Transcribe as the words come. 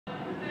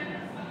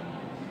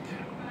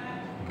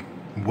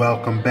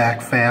Welcome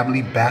back,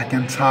 family. Back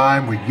in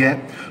time with yet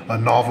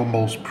another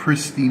most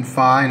pristine,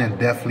 fine, and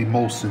definitely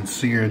most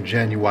sincere and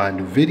genuine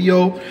new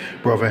video.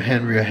 Brother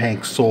Henry or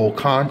Hank Soul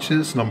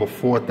Conscious, number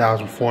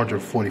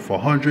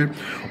 4400,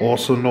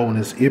 also known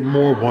as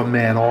IBMOR, One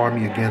Man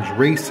Army Against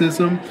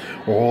Racism,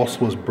 or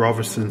also as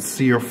Brother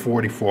Sincere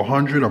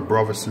 4400 or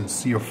Brother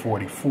Sincere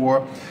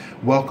 44.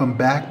 Welcome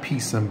back,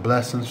 peace and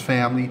blessings,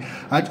 family.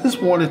 I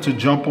just wanted to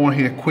jump on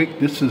here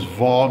quick. This is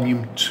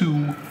volume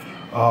 1,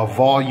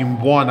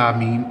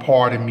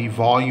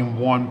 volume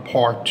 1,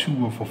 part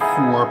 2 of a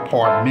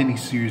 4-part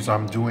mini-series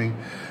I'm doing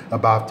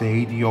about the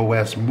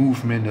ADOS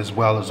movement as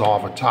well as all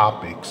the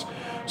topics.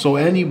 So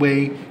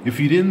anyway, if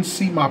you didn't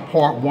see my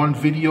part 1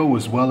 video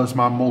as well as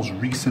my most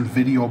recent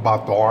video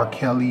about the R.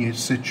 Kelly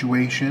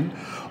situation,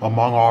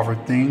 among other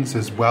things,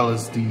 as well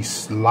as the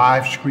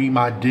live stream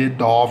I did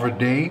the other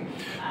day,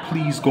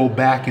 please go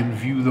back and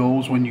view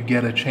those when you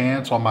get a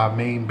chance on my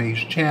main base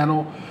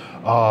channel.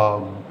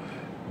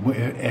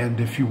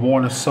 And if you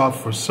want to sub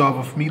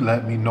with me,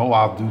 let me know.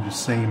 I'll do the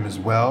same as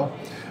well.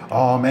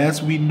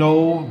 As we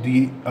know,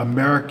 the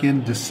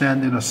American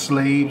descendant of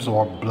slaves,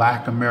 or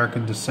Black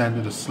American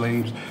descendant of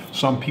slaves,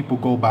 some people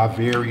go by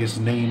various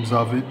names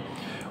of it.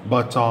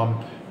 But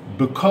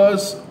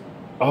because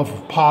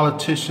of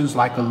politicians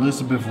like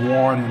Elizabeth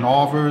Warren and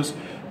others,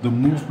 the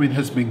movement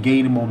has been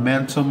gaining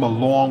momentum,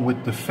 along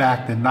with the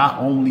fact that not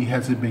only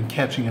has it been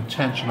catching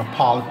attention of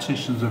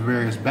politicians of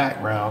various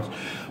backgrounds,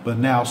 but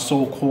now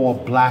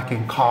so-called black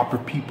and copper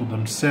people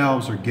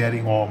themselves are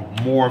getting on,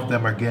 more of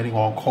them are getting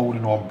on code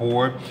and on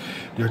board.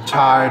 They're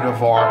tired of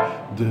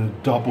the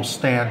double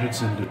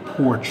standards and the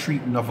poor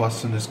treatment of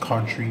us in this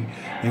country.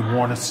 They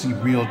want to see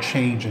real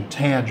change in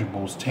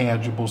tangibles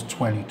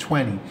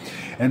 2020.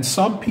 And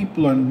some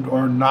people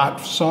are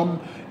not,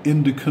 some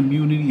in the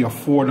community are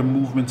for the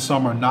movement,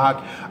 some are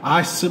not.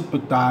 I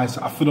sympathize.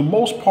 For the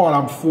most part,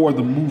 I'm for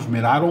the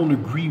movement. I don't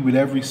agree with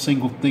every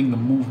single thing the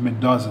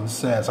movement does and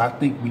says. I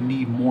think we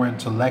need more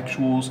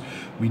intellectuals.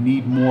 We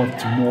need more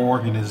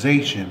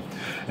organization.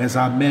 As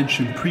I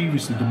mentioned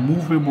previously, the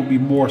movement will be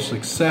more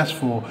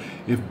successful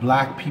if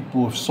black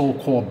people, if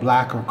so-called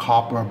black or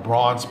copper or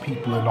bronze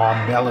people and our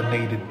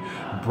melanated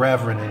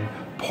brethren and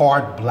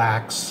part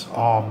blacks,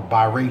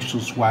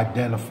 biracials who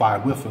identify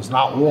with us,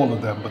 not all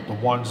of them, but the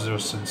ones that are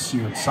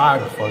sincere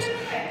inside of us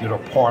that are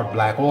part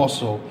black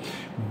also,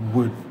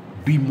 would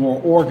be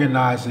more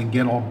organized and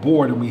get on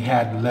board, and we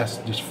had less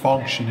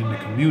dysfunction in the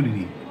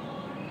community.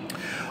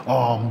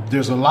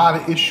 There's a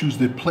lot of issues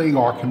that plague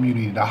our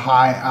community. The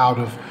high out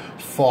of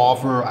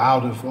father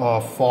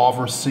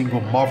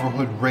single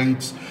motherhood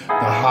rates, the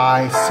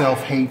high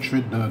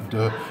self-hatred,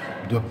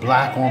 the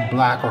black on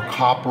black or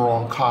copper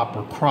on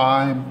copper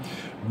crime.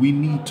 We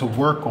need to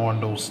work on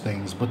those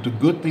things. But the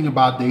good thing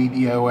about the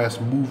ADOS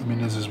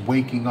movement is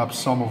waking up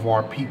some of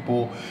our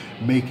people,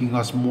 making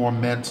us more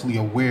mentally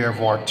aware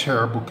of our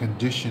terrible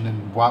condition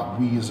and what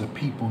we as a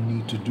people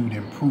need to do to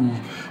improve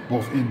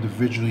both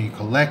individually and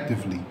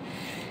collectively.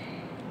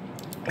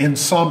 In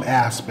some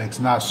aspects,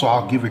 not so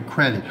I'll give it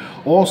credit.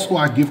 Also,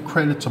 I give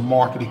credit to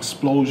Market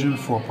Explosion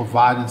for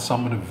providing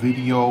some of the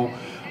video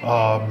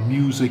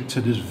music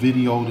to this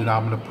video that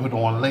I'm going to put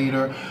on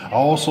later. I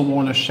also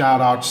want to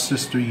shout out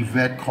Sister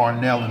Yvette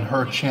Carnell and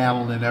her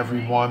channel and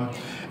everyone,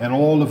 and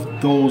all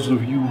of those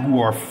of you who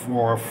are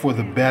for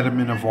the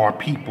betterment of our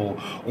people,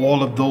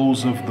 all of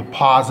those of the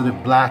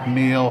positive black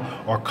male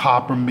or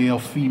copper male,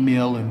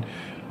 female, and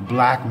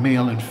black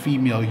male and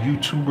female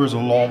YouTubers,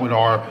 along with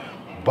our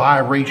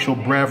biracial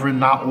brethren,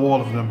 not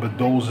all of them, but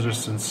those that are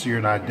sincere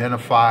and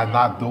identified,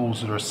 not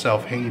those that are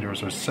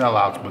self-haters or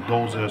sellouts, but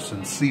those that are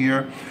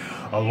sincere,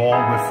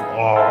 along with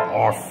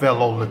our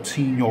fellow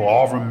Latino,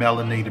 all our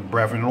melanated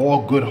brethren,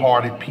 all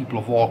good-hearted people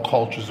of all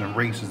cultures and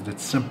races that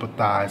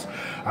sympathize.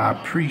 I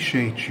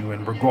appreciate you,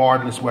 and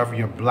regardless whether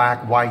you're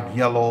black, white,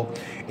 yellow,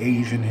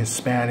 Asian,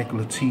 Hispanic,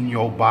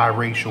 Latino,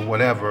 biracial,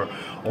 whatever,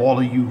 all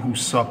of you who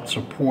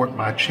support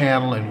my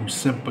channel and who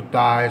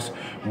sympathize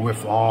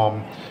with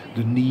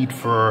the need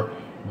for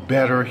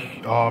better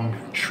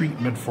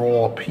treatment for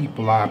all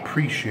people, I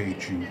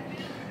appreciate you.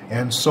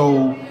 And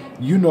so,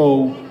 you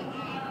know,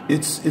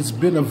 it's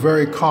been a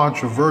very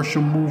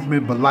controversial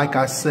movement, but like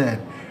I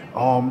said,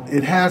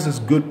 it has its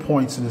good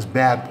points and its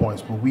bad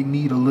points, but we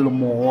need a little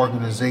more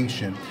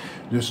organization.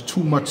 There's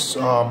too much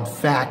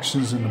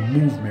factions in the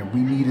movement. We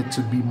need it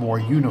to be more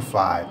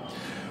unified.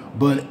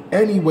 But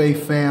anyway,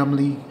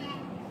 family,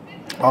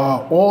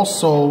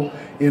 also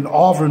in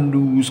other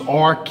news,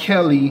 R.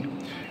 Kelly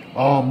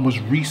was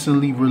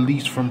recently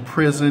released from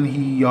prison.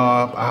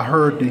 I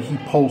heard that he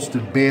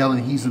posted bail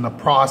and he's in the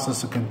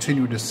process of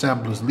continuing to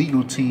assemble his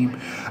legal team.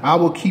 I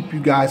will keep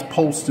you guys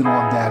posted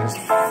on that as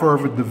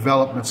further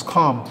developments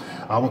come.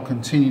 I will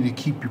continue to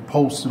keep you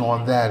posted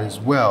on that as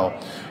well.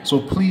 So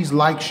please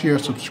like, share,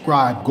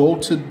 subscribe. Go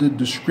to the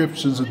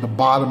descriptions at the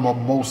bottom of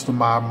most of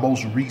my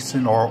most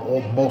recent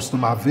or most of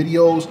my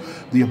videos,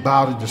 the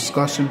About It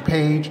discussion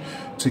page,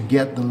 to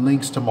get the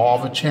links to my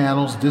other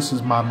channels. This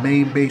is my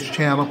main base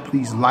channel.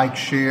 Please like,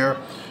 share,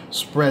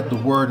 spread the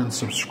word, and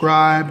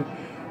subscribe.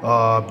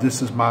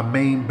 This is my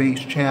main base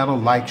channel.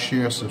 Like,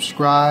 share,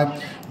 subscribe.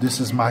 This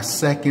is my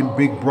second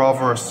big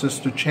brother or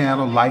sister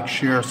channel. Like,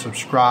 share,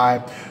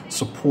 subscribe,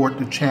 support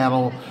the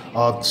channel.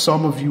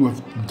 Some of you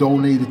have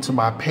donated to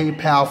my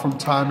PayPal from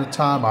time to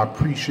time. I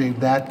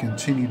appreciate that.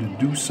 Continue to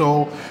do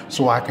so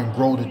I can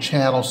grow the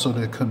channel so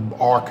that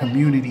our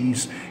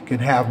communities can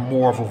have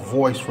more of a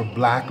voice for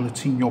Black,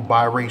 Latino,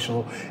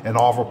 biracial, and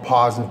other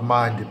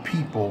positive-minded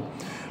people,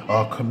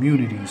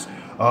 communities.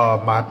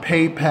 My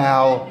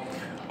PayPal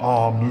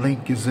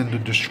link is in the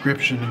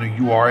description and the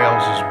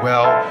URLs as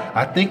well.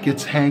 I think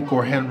it's Hank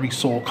or Henry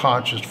Soul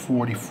Conscious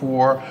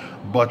 44,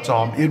 but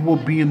it will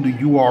be in the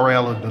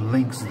URL and the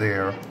links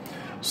there.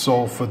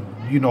 So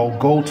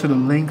go to the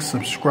link,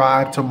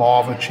 subscribe to my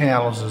other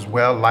channels as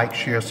well. Like,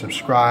 share,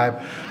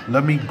 subscribe.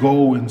 Let me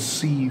go and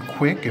see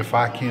quick if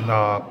I can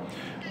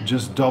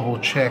just double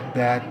check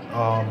that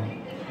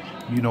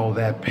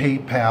that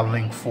PayPal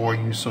link for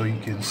you so you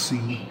can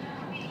see.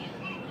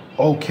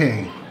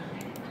 Okay.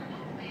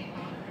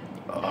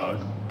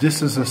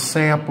 This is a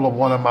sample of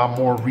one of my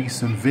more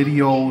recent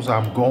videos.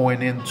 I'm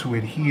going into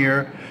it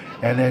here.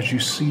 And as you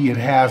see, it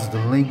has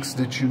the links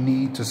that you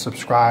need to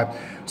subscribe.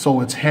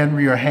 So it's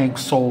Henry or Hank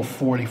Soul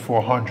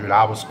 4400.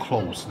 I was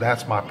close.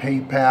 That's my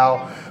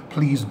PayPal.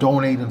 Please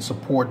donate and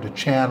support the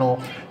channel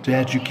to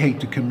educate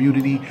the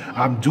community.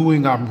 I'm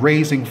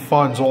raising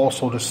funds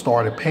also to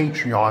start a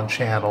Patreon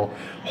channel,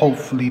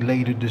 hopefully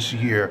later this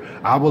year.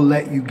 I will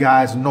let you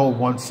guys know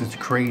once it's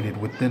created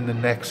within the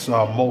next,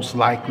 most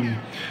likely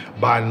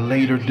by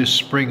later this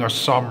spring or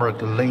summer at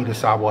the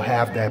latest, I will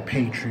have that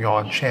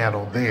Patreon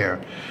channel there.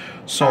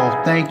 So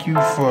thank you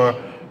for,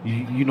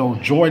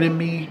 joining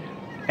me.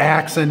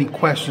 Ask any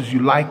questions you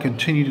like.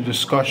 Continue the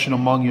discussion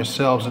among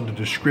yourselves in the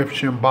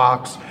description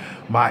box.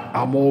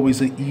 I'm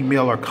always an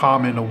email or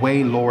comment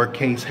away,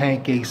 lowercase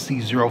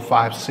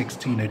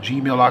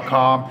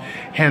hankac0516@gmail.com,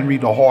 Henry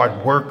the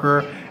Hard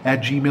Worker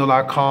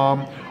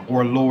 @gmail.com,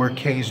 or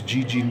lowercase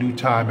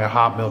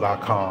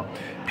ggnewtime@hotmail.com.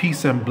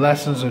 Peace and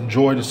blessings.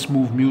 Enjoy the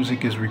smooth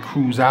music as we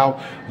cruise out.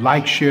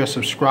 Like, share,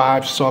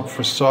 subscribe, sub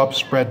for sub,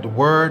 spread the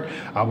word.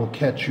 I will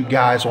catch you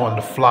guys on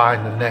the fly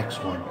in the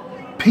next one.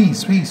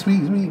 Peace, peace,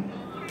 peace, peace.